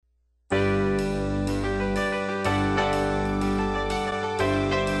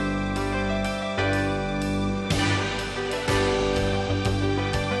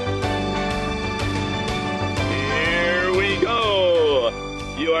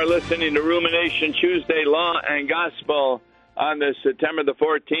are listening to Rumination Tuesday, Law and Gospel on this September the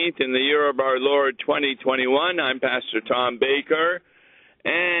 14th in the year of our Lord 2021. I'm Pastor Tom Baker,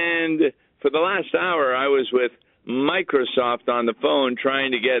 and for the last hour I was with Microsoft on the phone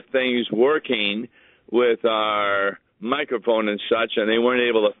trying to get things working with our microphone and such, and they weren't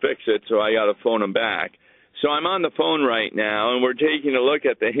able to fix it, so I got to phone them back. So I'm on the phone right now, and we're taking a look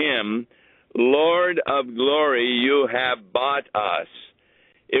at the hymn, Lord of Glory, You Have Bought Us.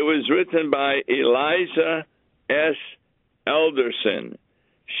 It was written by Eliza S. Elderson.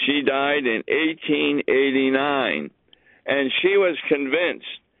 She died in 1889, and she was convinced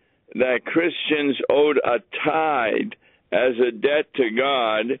that Christians owed a tithe as a debt to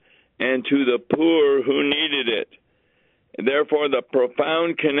God and to the poor who needed it. Therefore, the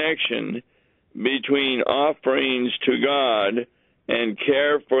profound connection between offerings to God and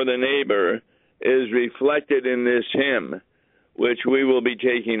care for the neighbor is reflected in this hymn, which we will be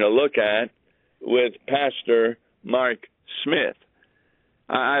taking a look at with Pastor Mark Smith.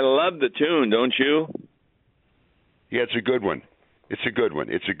 I love the tune, don't you? Yeah, it's a good one. It's a good one.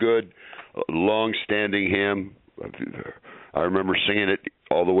 It's a good, long-standing hymn. I remember singing it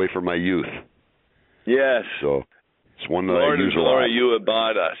all the way from my youth. Yes. So it's one that Lord I use of a lot. Glory, You Have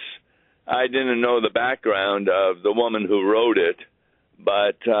Bought Us. I didn't know the background of the woman who wrote it,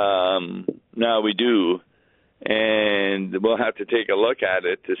 but now we do. And we'll have to take a look at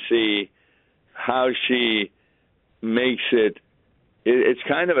it to see how she makes it. It's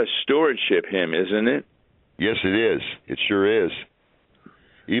kind of a stewardship hymn, isn't it? Yes, it is. It sure is.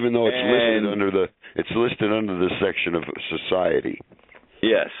 Even though it's listed under the section of society.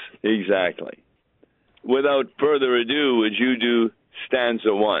 Yes, exactly. Without further ado, would you do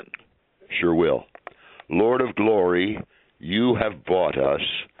stanza 1? Sure will. Lord of glory, you have bought us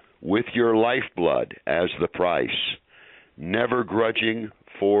with your lifeblood as the price, never grudging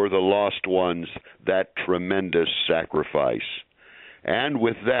for the lost ones that tremendous sacrifice, and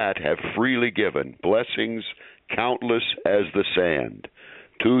with that have freely given blessings countless as the sand,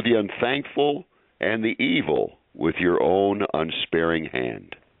 to the unthankful and the evil with your own unsparing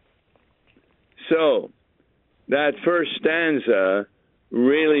hand. So, that first stanza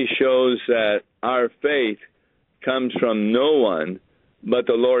really shows that our faith comes from no one but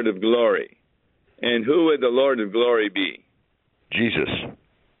the Lord of glory. And who would the Lord of glory be? Jesus.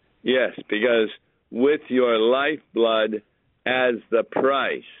 Yes, because with your lifeblood as the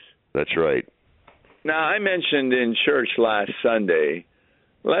price. That's right. Now, I mentioned in church last Sunday,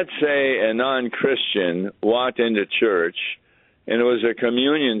 let's say a non-Christian walked into church, and it was a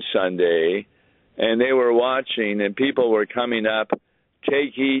communion Sunday, and they were watching, and people were coming up,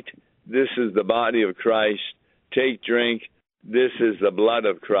 take, eat, this is the body of Christ. Take, drink, this is the blood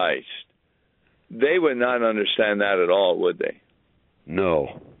of Christ. They would not understand that at all, would they?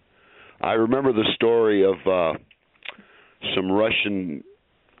 No. I remember the story of some Russian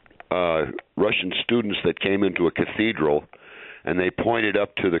students that came into a cathedral, and they pointed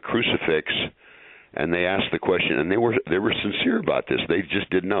up to the crucifix, and they asked the question, and they were sincere about this. They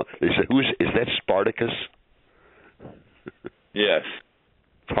just didn't know. They said, "Is that Spartacus?" Yes.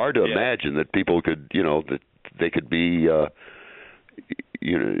 It's hard to imagine that people could, that they could be, that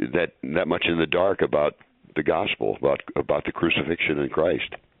much in the dark about the gospel, about the crucifixion in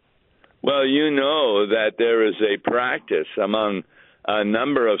Christ. Well, you know that there is a practice among a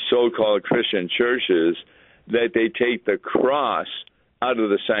number of so-called Christian churches that they take the cross out of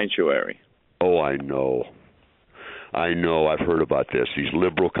the sanctuary. Oh, I know. I've heard about this. These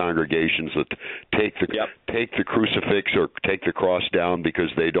liberal congregations that take the crucifix or take the cross down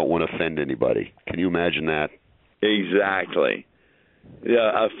because they don't want to offend anybody. Can you imagine that? Exactly.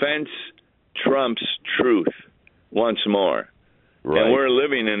 The offense trumps truth once more. Right. And we're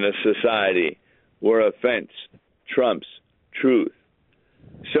living in a society where offense trumps truth.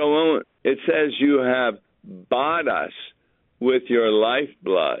 So when it says you have bought us with your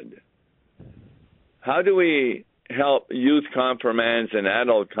lifeblood, how do we help youth confirmands and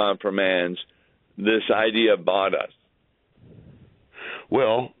adult confirmands this idea of bought us?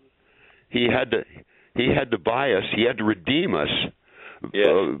 Well, he had to buy us. He had to redeem us.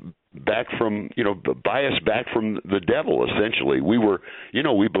 Yes. Back from, buy us back from the devil, essentially. We were,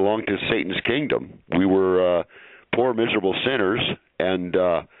 we belonged to Satan's kingdom. We were poor, miserable sinners, and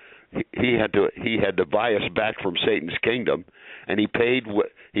he had to buy us back from Satan's kingdom, and he paid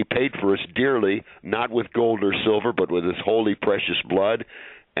for us dearly, not with gold or silver, but with his holy, precious blood,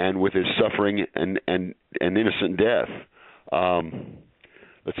 and with his suffering and innocent death.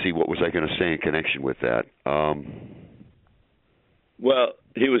 Let's see, what was I going to say in connection with that? Well,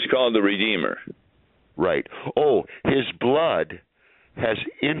 he was called the Redeemer. Right. Oh, his blood has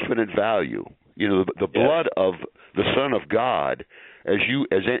infinite value. You know, the blood of the Son of God, as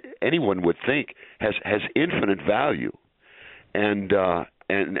anyone would think, has infinite value, and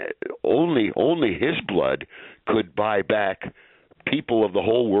only His blood could buy back people of the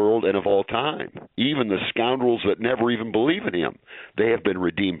whole world and of all time, even the scoundrels that never even believe in Him. They have been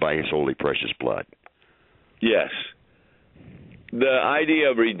redeemed by His holy, precious blood. Yes. The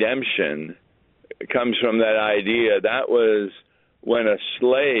idea of redemption comes from that idea. That was when a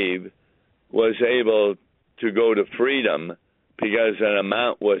slave was able to go to freedom because an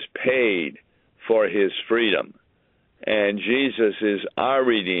amount was paid for his freedom. And Jesus is our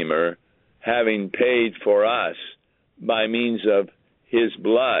Redeemer, having paid for us by means of His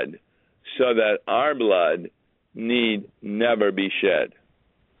blood, so that our blood need never be shed.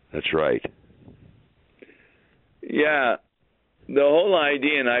 That's right. Yeah, the whole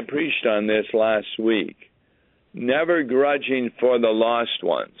idea, and I preached on this last week, never grudging for the lost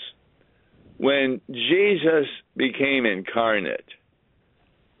ones. When Jesus became incarnate,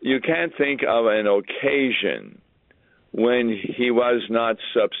 you can't think of an occasion when He was not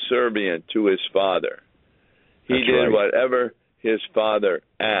subservient to His Father. He did whatever His Father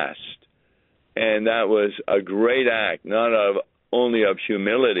asked. And that was a great act, not only of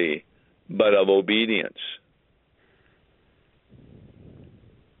humility, but of obedience.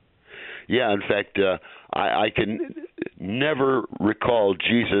 Yeah, in fact, I can never recall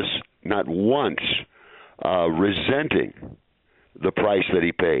Jesus not once resenting the price that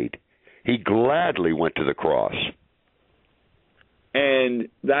He paid. He gladly went to the cross. And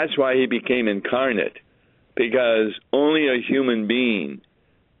that's why He became incarnate, because only a human being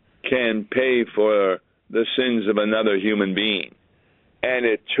can pay for the sins of another human being. And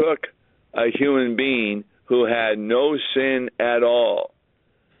it took a human being who had no sin at all.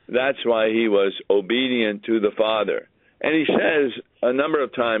 That's why He was obedient to the Father. And He says a number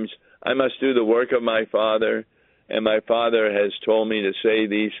of times, I must do the work of my Father, and my Father has told me to say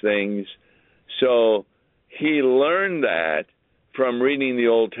these things. So He learned that from reading the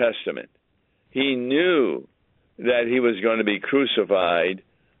Old Testament. He knew that He was going to be crucified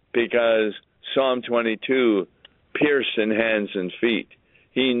because Psalm 22 pierced in hands and feet.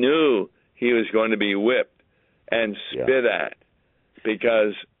 He knew He was going to be whipped and spit at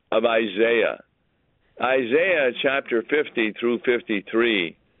because of Isaiah. Isaiah chapter 50 through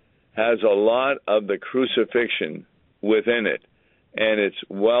 53 has a lot of the crucifixion within it, and it's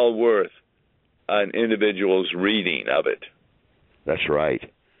well worth an individual's reading of it. That's right.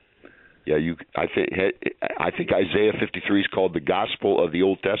 Yeah, I think Isaiah 53 is called the Gospel of the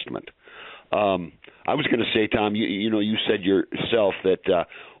Old Testament. I was going to say, Tom, you said yourself that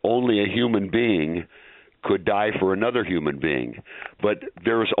only a human being could die for another human being, but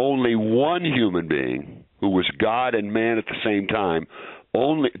there is only one human being who was God and man at the same time.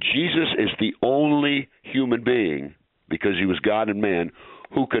 Jesus is the only human being, because He was God and man,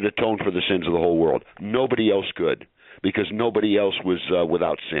 who could atone for the sins of the whole world. Nobody else could, because nobody else was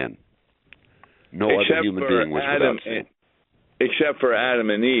without sin. No other human being was without sin. Except for Adam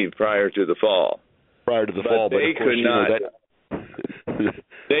and Eve prior to the fall. Prior to the fall, but they of course, could not.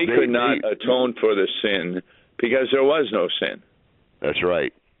 They could not atone for the sin because there was no sin. That's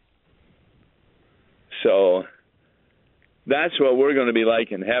right. So that's what we're going to be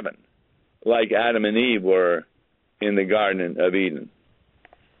like in heaven, like Adam and Eve were in the Garden of Eden.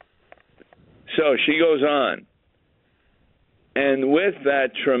 So she goes on. And with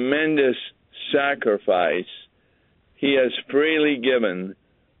that tremendous sacrifice, He has freely given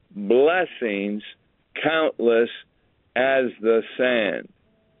blessings countless as the sand.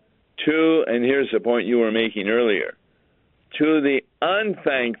 And here's the point you were making earlier, to the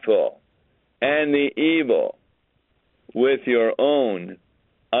unthankful and the evil with your own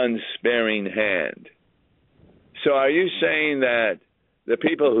unsparing hand. So are you saying that the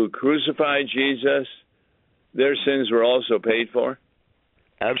people who crucified Jesus, their sins were also paid for?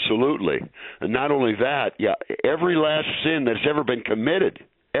 Absolutely. And not only that, every last sin that's ever been committed,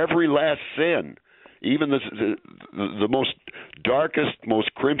 every last sin, even the most darkest,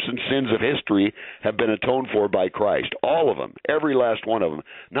 most crimson sins of history have been atoned for by Christ. All of them, every last one of them.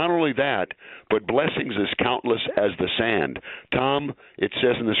 Not only that, but blessings as countless as the sand. Tom, it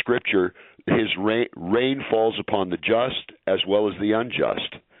says in the Scripture, His rain falls upon the just as well as the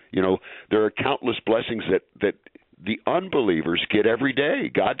unjust. There are countless blessings that the unbelievers get every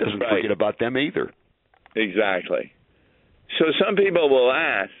day. God doesn't forget about them either. Exactly. So some people will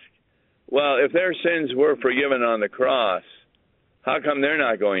ask, well, if their sins were forgiven on the cross, how come they're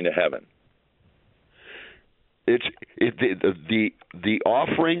not going to heaven? The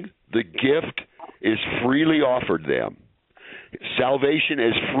offering, the gift is freely offered them. Salvation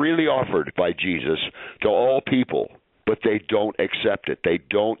is freely offered by Jesus to all people, but they don't accept it.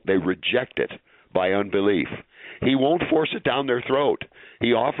 They reject it by unbelief. He won't force it down their throat.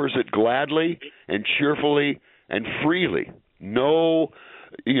 He offers it gladly and cheerfully and freely. No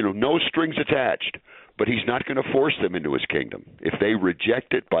strings attached. But he's not going to force them into his kingdom. If they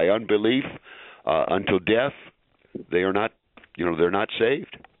reject it by unbelief until death, they are not, they're not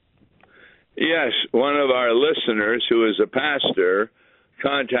saved. Yes, one of our listeners, who is a pastor,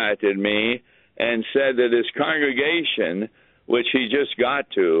 contacted me and said that his congregation, which he just got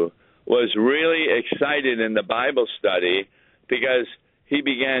to, was really excited in the Bible study because he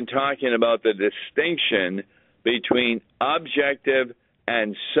began talking about the distinction between objective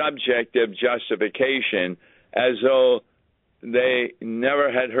and subjective justification, as though they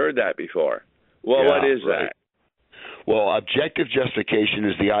never had heard that before. Well, what is that? Well, objective justification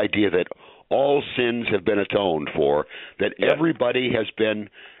is the idea that all sins have been atoned for, that everybody has been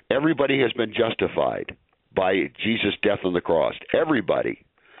justified by Jesus' death on the cross. Everybody.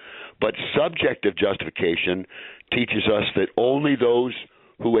 But subjective justification teaches us that only those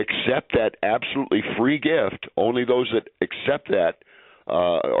who accept that absolutely free gift, only those that accept that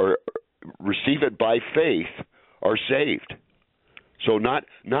or receive it by faith are saved. So not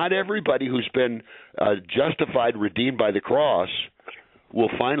everybody who's been justified, redeemed by the cross will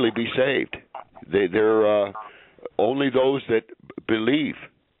finally be saved. They're only those that believe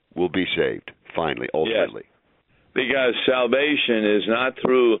will be saved finally, ultimately. Yes. Because salvation is not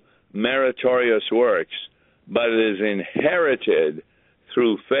through meritorious works, but it is inherited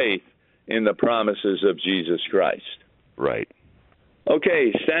through faith in the promises of Jesus Christ. Right.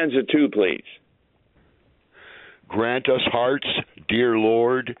 Okay, stanza 2, please. Grant us hearts, dear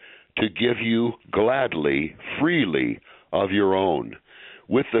Lord, to give you gladly, freely of your own.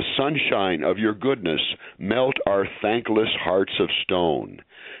 With the sunshine of your goodness, melt our thankless hearts of stone,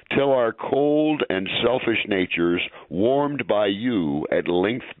 till our cold and selfish natures, warmed by you, at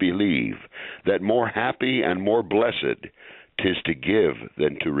length believe that more happy and more blessed 'tis to give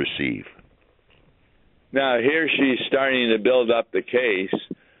than to receive. Now, here she's starting to build up the case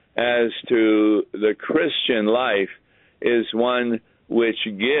as to the Christian life is one which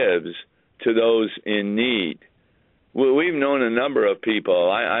gives to those in need. Well, we've known a number of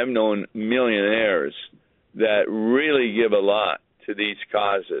people. I've known millionaires that really give a lot to these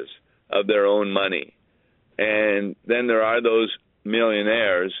causes of their own money. And then there are those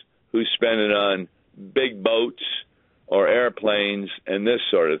millionaires who spend it on big boats or airplanes and this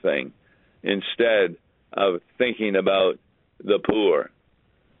sort of thing instead of thinking about the poor.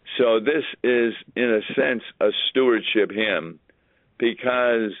 So this is, in a sense, a stewardship hymn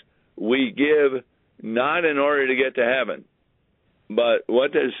because we give not in order to get to heaven, but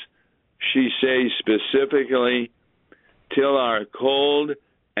what does she say specifically? Till our cold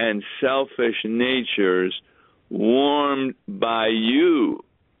and selfish natures, warmed by you,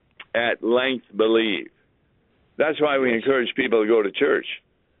 at length believe. That's why we encourage people to go to church,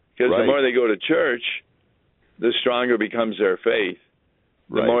 because the more they go to church, the stronger becomes their faith,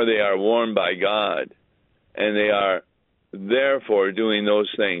 the more they are warmed by God, and they are therefore doing those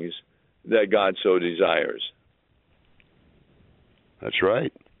things that God so desires. That's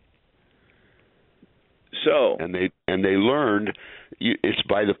right. So, and they learned it's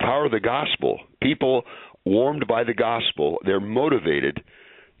by the power of the gospel. People warmed by the gospel, they're motivated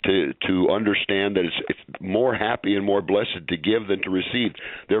to understand that it's more happy and more blessed to give than to receive.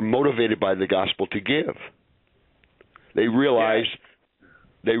 They're motivated by the gospel to give. They realize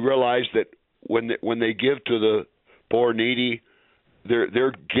that when they give to the poor, needy,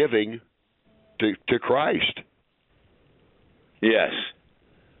 they're giving to Christ. Yes.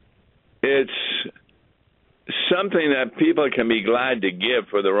 It's something that people can be glad to give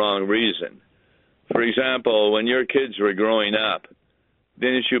for the wrong reason. For example, when your kids were growing up,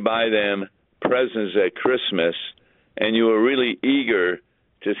 didn't you buy them presents at Christmas, and you were really eager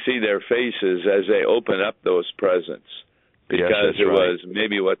to see their faces as they open up those presents because it was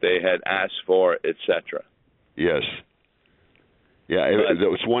maybe what they had asked for, etc. Yes. Yeah,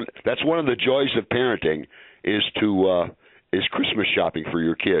 that's one of the joys of parenting is Christmas shopping for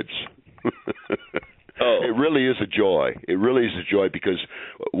your kids. It really is a joy. It really is a joy because,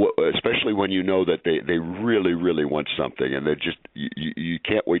 especially when you know that they really, really want something, and they just you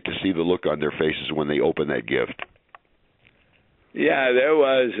can't wait to see the look on their faces when they open that gift. Yeah, there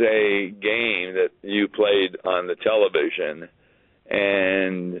was a game that you played on the television,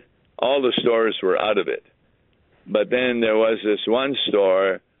 and all the stores were out of it. But then there was this one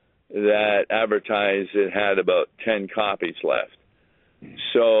store that advertised it had about 10 copies left.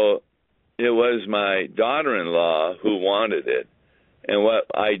 So it was my daughter-in-law who wanted it. And what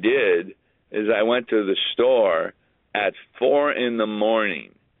I did is I went to the store at 4 in the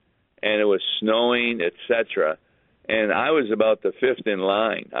morning, and it was snowing, etc. And I was about the fifth in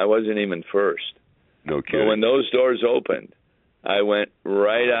line. I wasn't even first. No kidding. But when those doors opened, I went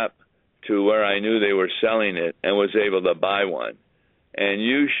right up to where I knew they were selling it and was able to buy one. And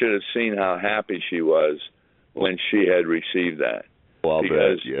you should have seen how happy she was when she had received that. Well,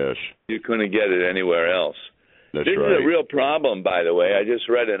 because yes. You couldn't get it anywhere else. That's this right. is a real problem, by the way. I just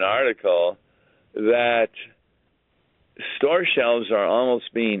read an article that store shelves are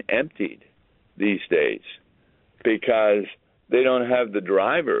almost being emptied these days because they don't have the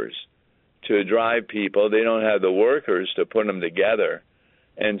drivers to drive people. They don't have the workers to put them together.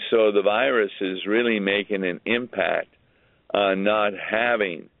 And so the virus is really making an impact on not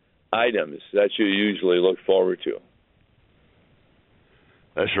having items that you usually look forward to.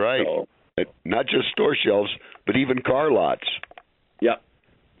 That's right. So, not just store shelves, but even car lots. Yeah.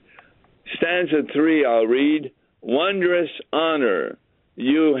 Stanza 3, I'll read. Wondrous honor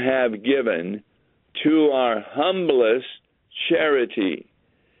you have given to our humblest charity.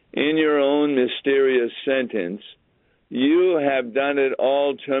 In your own mysterious sentence, you have done it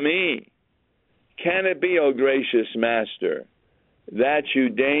all to me. Can it be, O gracious Master, that you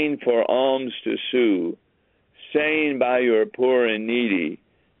deign for alms to sue, saying by your poor and needy,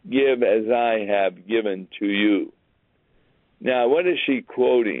 give as I have given to you? Now, what is she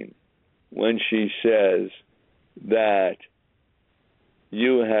quoting when she says that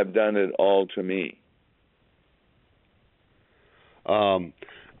you have done it all to me?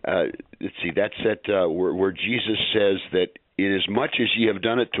 Let's see, that's where Jesus says that inasmuch as ye have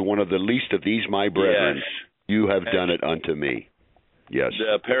done it to one of the least of these my brethren, yes, you have done it unto me. Yes.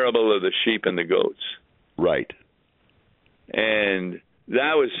 The parable of the sheep and the goats. Right. And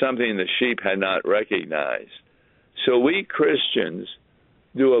that was something the sheep had not recognized. So we Christians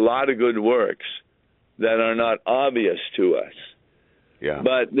do a lot of good works that are not obvious to us. Yeah.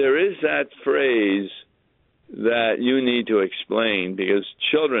 But there is that phrase that you need to explain because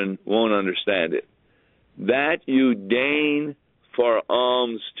children won't understand it. That you deign for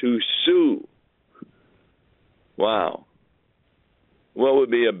alms to sue. Wow. What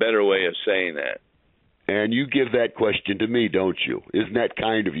would be a better way of saying that? And you give that question to me, don't you? Isn't that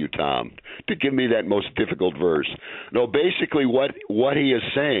kind of you, Tom, to give me that most difficult verse? No, basically what he is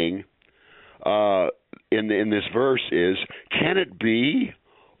saying in this verse is, can it be,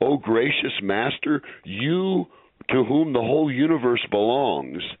 O gracious Master, you to whom the whole universe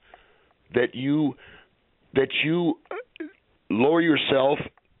belongs, that you lower yourself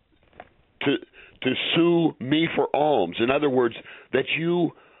to sue me for alms? In other words, that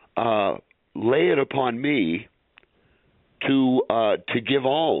you lay it upon me to give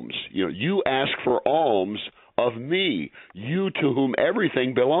alms. You know, you ask for alms of me, you to whom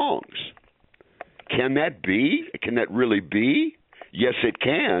everything belongs. Can that be? Can that really be? Yes, it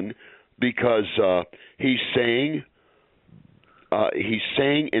can, because he's saying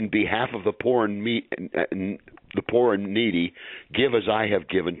in behalf of the poor and needy, give as I have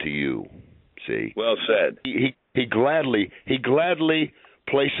given to you. See? Well said. He gladly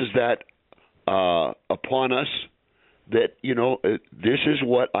places that upon us, that this is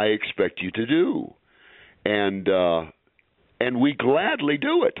what I expect you to do, and we gladly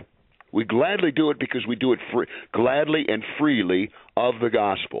do it. We gladly do it because we do it gladly and freely of the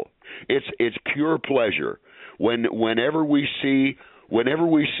gospel. It's pure pleasure. Whenever we see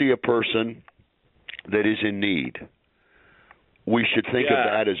a person that is in need, we should think of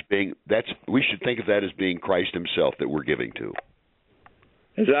that as being Christ Himself that we're giving to.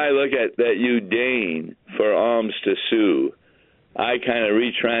 As I look at that, you deign for alms to sue, I kind of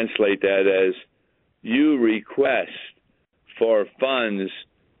retranslate that as you request for funds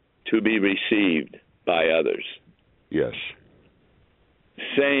to be received by others. Yes.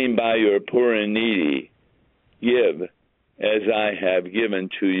 Saying by your poor and needy, give as I have given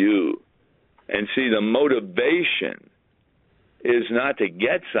to you. And see, the motivation is not to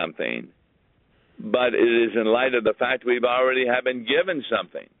get something, but it is in light of the fact we've already have been given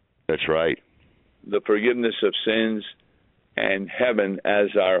something. That's right. The forgiveness of sins and heaven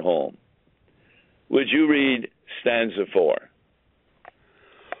as our home. Would you read stanza 4?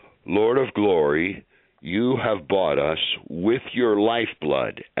 Lord of glory, you have bought us with your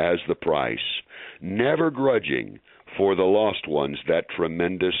lifeblood as the price, never grudging for the lost ones that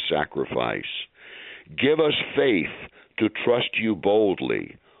tremendous sacrifice. Give us faith to trust you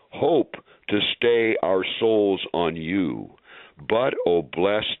boldly, hope to stay our souls on you, but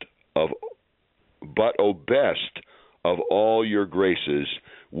best of all your graces,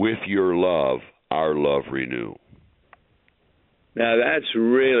 with your love, our love renew. Now that's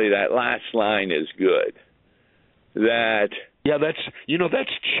really, that last line is good. Yeah, that's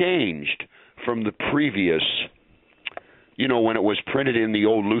changed from the previous, when it was printed in the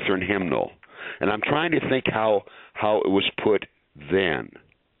old Lutheran hymnal. And I'm trying to think how it was put then.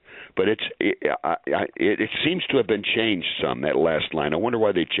 But it seems to have been changed some, that last line. I wonder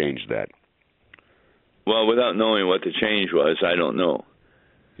why they changed that. Well, without knowing what the change was, I don't know.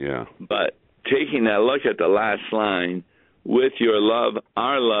 Yeah. But taking that look at the last line, with your love,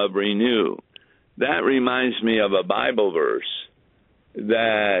 our love renew, that reminds me of a Bible verse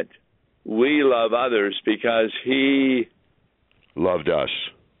that we love others because he loved us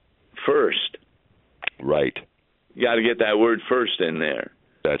first. Right. You got to get that word first in there.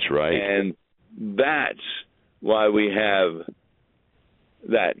 That's right. And that's why we have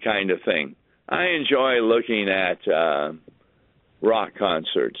that kind of thing. I enjoy looking at rock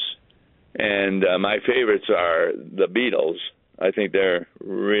concerts, and my favorites are the Beatles. I think they're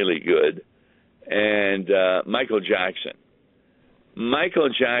really good. And Michael Jackson. Michael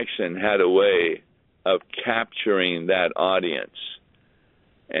Jackson had a way of capturing that audience.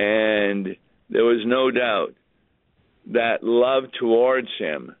 And there was no doubt that love towards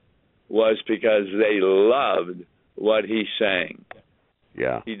him was because they loved what he sang.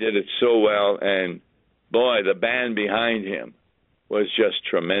 Yeah. He did it so well, and boy, the band behind him was just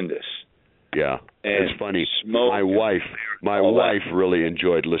tremendous. Yeah. And it's funny. My wife really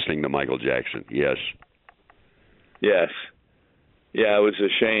enjoyed listening to Michael Jackson. Yes. Yes. Yeah, it was a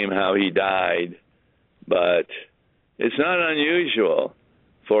shame how he died, but it's not unusual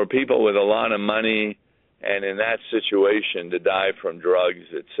for people with a lot of money and in that situation to die from drugs,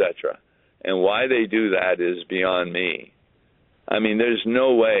 etc. And why they do that is beyond me. I mean, there's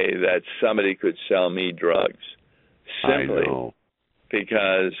no way that somebody could sell me drugs simply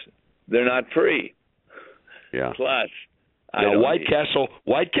because they're not free. Yeah. Plus, White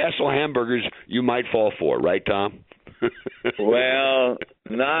Castle hamburgers you might fall for, right, Tom? Well,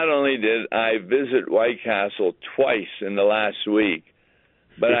 not only did I visit White Castle twice in the last week,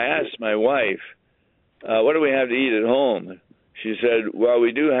 but I asked my wife, what do we have to eat at home? She said, well,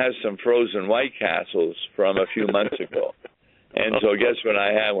 we do have some frozen White Castles from a few months ago. And so guess what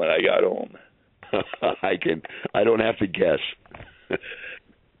I had when I got home? I don't have to guess.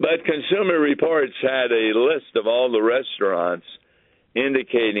 But Consumer Reports had a list of all the restaurants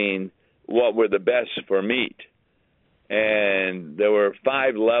indicating what were the best for meat. And there were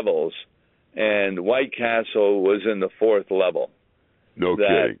 5 levels, and White Castle was in the 4th level. No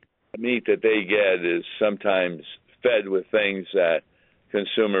kidding. The meat that they get is sometimes fed with things that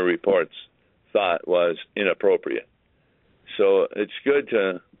Consumer Reports thought was inappropriate. So it's good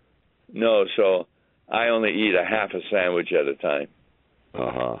to know. So I only eat a half a sandwich at a time.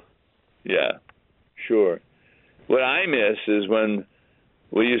 Uh-huh. Yeah, sure. What I miss is when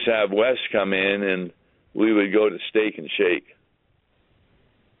we used to have Wes come in and we would go to Steak and Shake.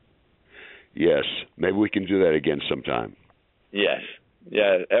 Yes, maybe we can do that again sometime. Yes.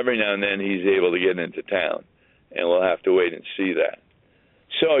 Yeah, every now and then he's able to get into town, and we'll have to wait and see that.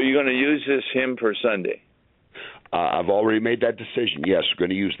 So you're going to use this hymn for Sunday? I've already made that decision. Yes, we're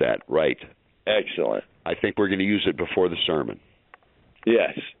going to use that. Right. Excellent. I think we're going to use it before the sermon.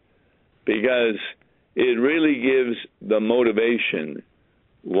 Yes, because it really gives the motivation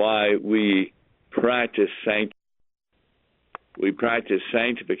why we practice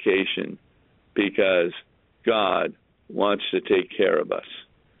sanctification because God wants to take care of us.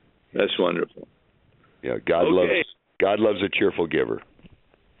 That's wonderful. Yeah, God loves a cheerful giver.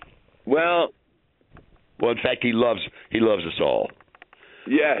 Well, in fact, He loves us all.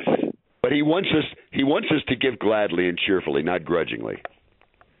 Yes. But He wants us to give gladly and cheerfully, not grudgingly.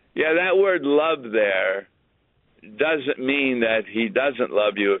 Yeah, that word love there doesn't mean that He doesn't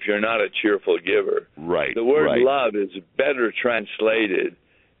love you if you're not a cheerful giver. Right. The word love is better translated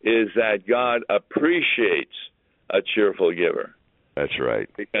is that God appreciates a cheerful giver. That's right.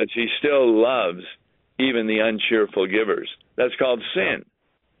 Because He still loves even the uncheerful givers. That's called sin.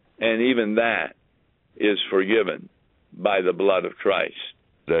 And even that is forgiven by the blood of Christ.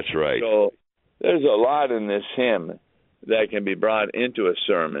 That's right. So there's a lot in this hymn that can be brought into a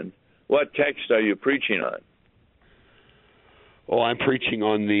sermon. What text are you preaching on? Oh, I'm preaching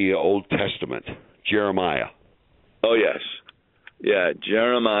on the Old Testament, Jeremiah. Oh, yes. Yeah,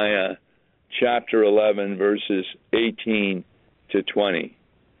 Jeremiah chapter 11, verses 18 to 20.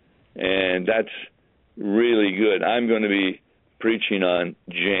 And that's really good. I'm going to be preaching on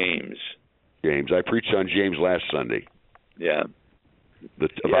James. I preached on James last Sunday. Yeah.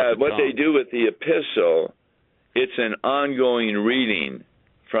 What they do with the epistle, it's an ongoing reading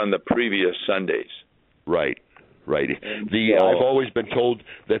from the previous Sundays. Right. So, I've always been told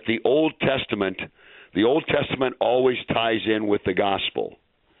that the Old Testament always ties in with the gospel.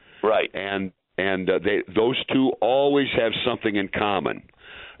 Right. And those two always have something in common.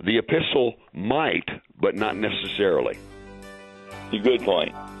 The epistle might, but not necessarily. A good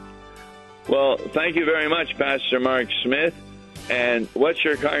point. Well, thank you very much, Pastor Mark Smith. And what's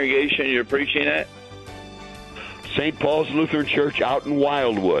your congregation you're preaching at? St. Paul's Lutheran Church out in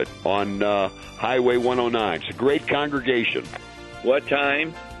Wildwood on Highway 109. It's a great congregation. What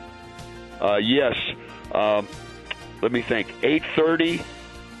time? Yes. Let me think. 8:30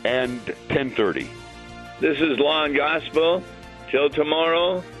 and 10:30. This is Law and Gospel. Till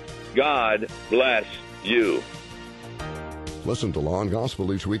tomorrow, God bless you. Listen to Law and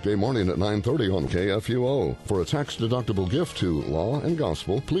Gospel each weekday morning at 9:30 on KFUO. For a tax-deductible gift to Law and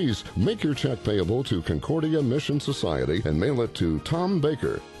Gospel, please make your check payable to Concordia Mission Society and mail it to Tom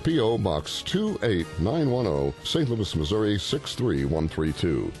Baker, P.O. Box 28910, St. Louis, Missouri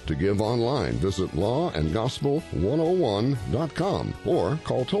 63132. To give online, visit lawandgospel101.com or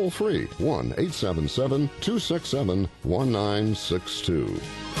call toll-free 1-877-267-1962.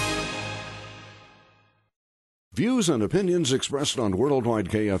 Views and opinions expressed on Worldwide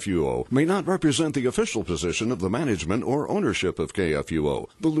KFUO may not represent the official position of the management or ownership of KFUO,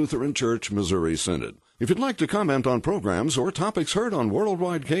 the Lutheran Church Missouri Synod. If you'd like to comment on programs or topics heard on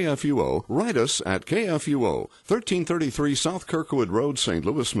Worldwide KFUO, write us at KFUO, 1333 South Kirkwood Road, St.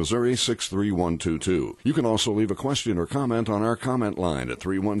 Louis, Missouri 63122. You can also leave a question or comment on our comment line at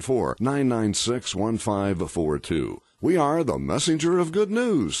 314-996-1542. We are the messenger of good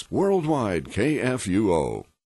news, Worldwide KFUO.